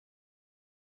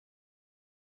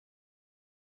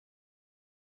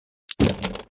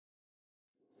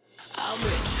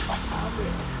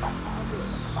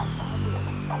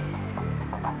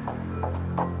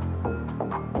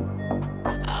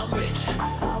I'm rich.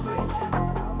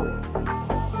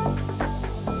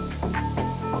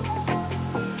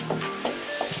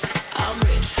 I'm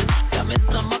rich.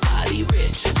 Diamonds on my body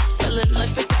rich. Smelling like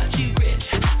Versace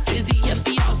rich. Jizzy and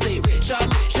Beyonce rich. I'm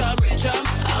rich, I'm rich,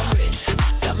 I'm rich.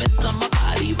 Diamonds on my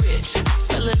body rich.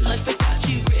 Smelling like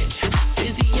Versace rich.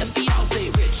 Jizzy and Beyonce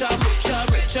rich. I'm rich, I'm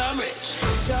rich, I'm rich.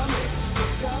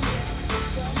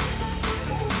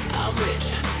 I'm rich.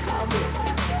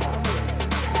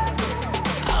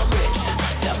 I'm rich.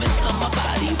 Diamonds on my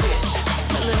body rich.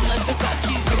 Smelling like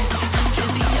Versace rich.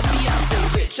 Jizzy and Beyonce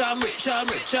rich. I'm rich, I'm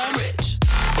rich, I'm rich.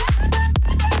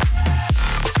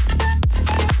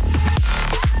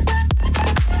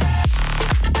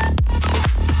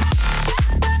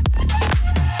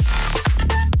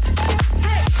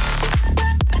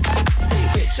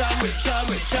 I'm rich, I'm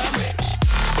rich, I'm rich.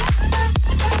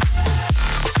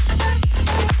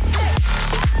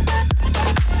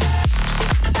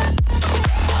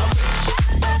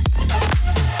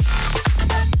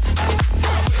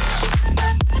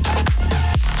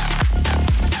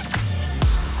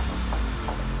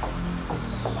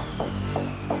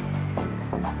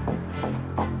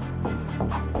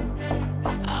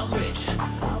 I'm rich.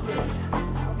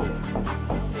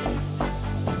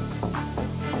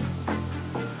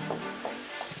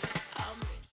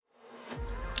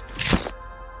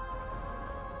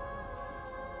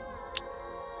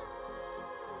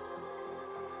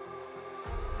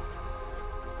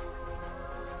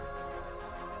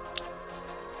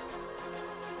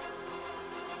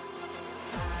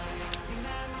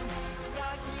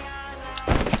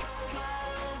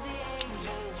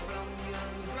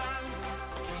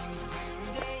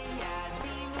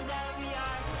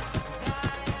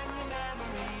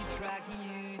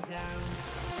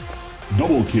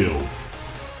 Double kill.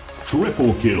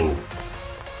 Triple kill.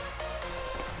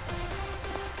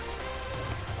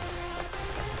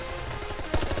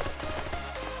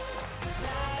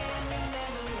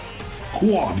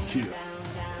 Quad kill.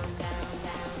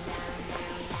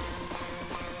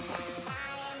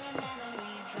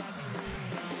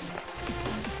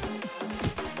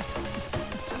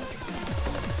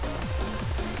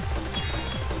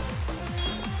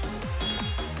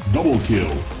 Double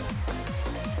kill.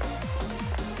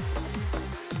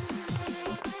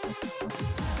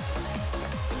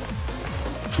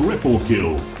 Triple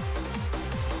kill.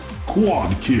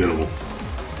 Quad kill.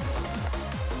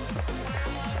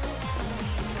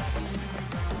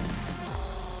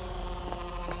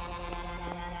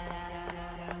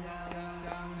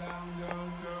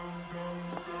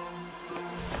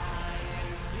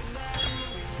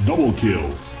 Double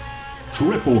kill.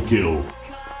 Triple kill.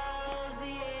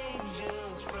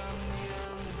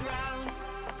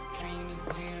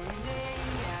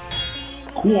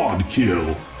 Quad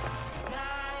kill.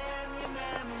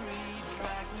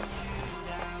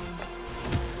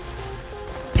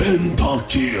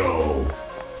 Pentakill.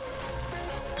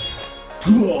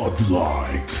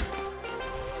 Godlike.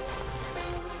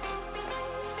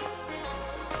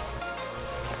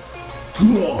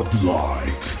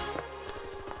 Godlike.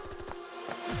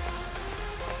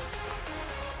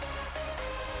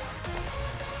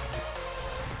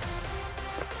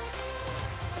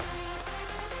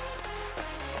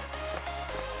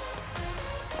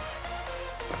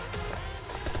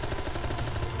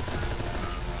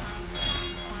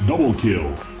 Double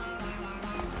kill.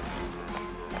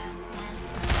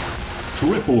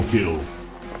 Triple kill.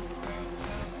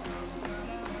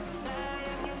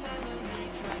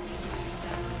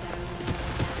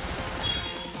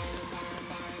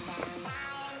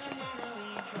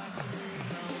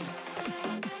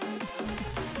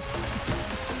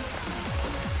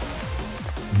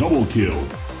 Double kill.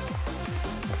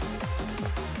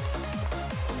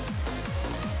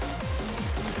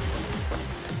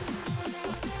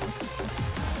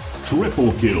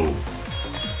 Triple kill.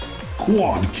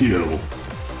 Quad kill.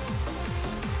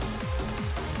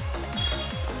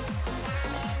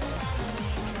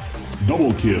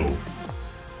 Double kill.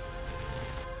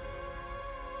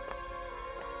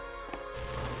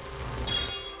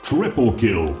 Triple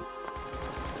kill.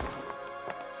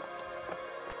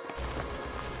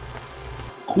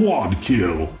 Quad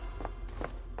kill.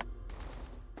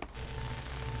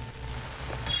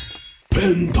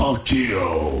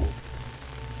 Pentakill.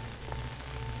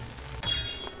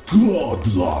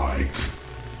 Godlike.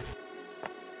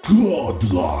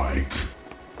 Godlike.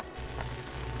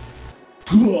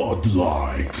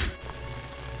 Godlike.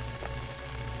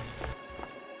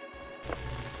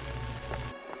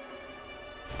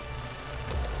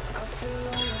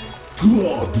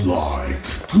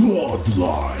 Godlike.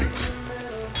 Godlike.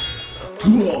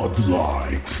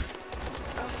 Godlike.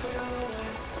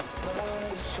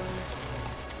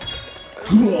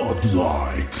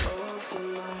 Godlike.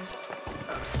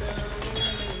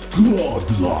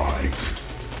 Godlike.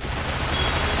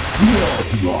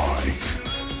 Godlike.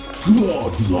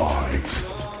 Godlike.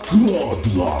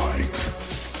 Godlike.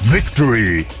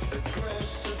 Victory!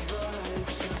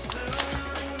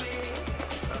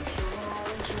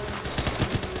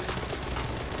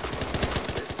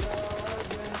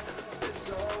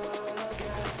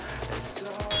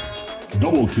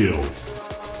 Double kill.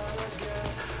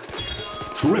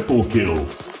 Triple kill.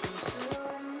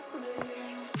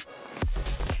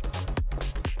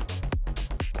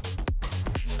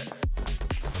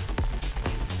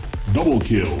 Double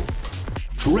kill.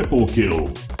 Triple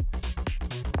kill.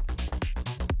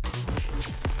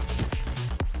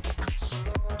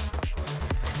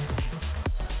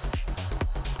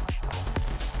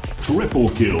 Triple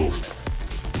kill.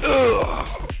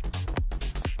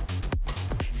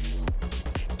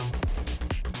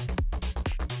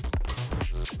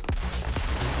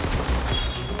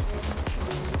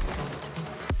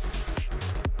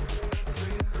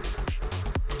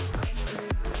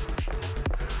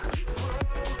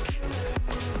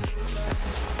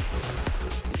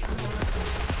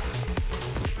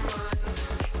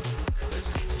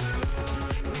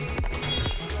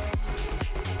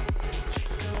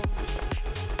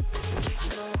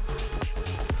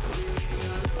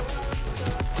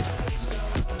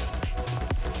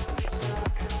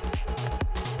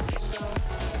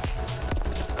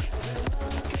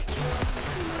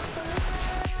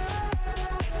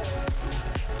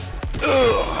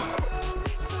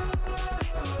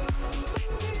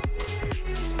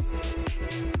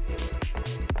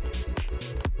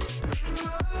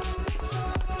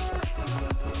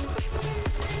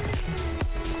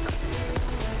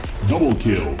 Double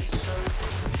kill.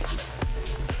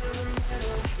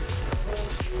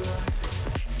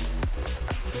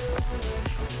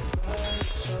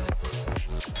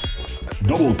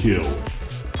 Double kill.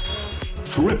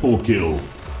 Triple kill.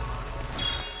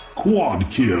 Quad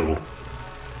kill.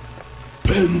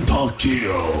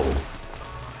 Pentakill.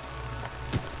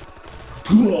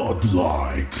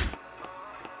 Godlike.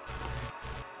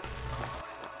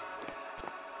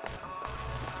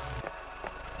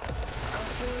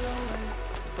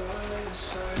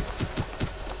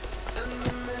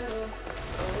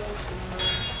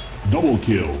 Double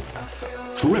kill.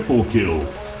 Triple kill.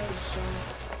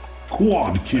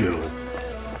 Quad kill.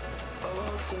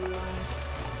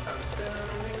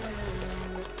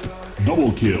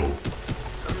 Double kill.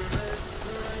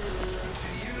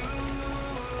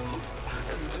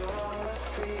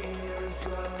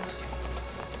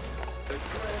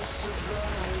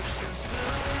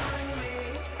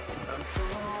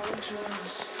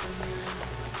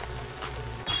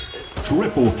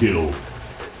 Triple kill.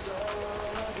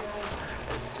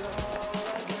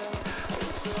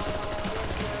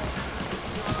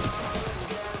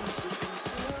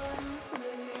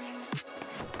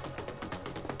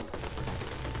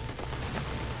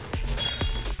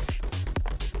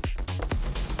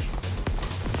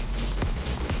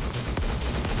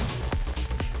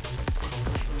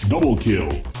 Double kill.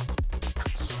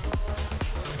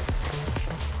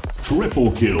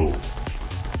 Triple kill.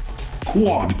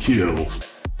 Quad kill.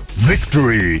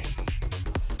 Victory!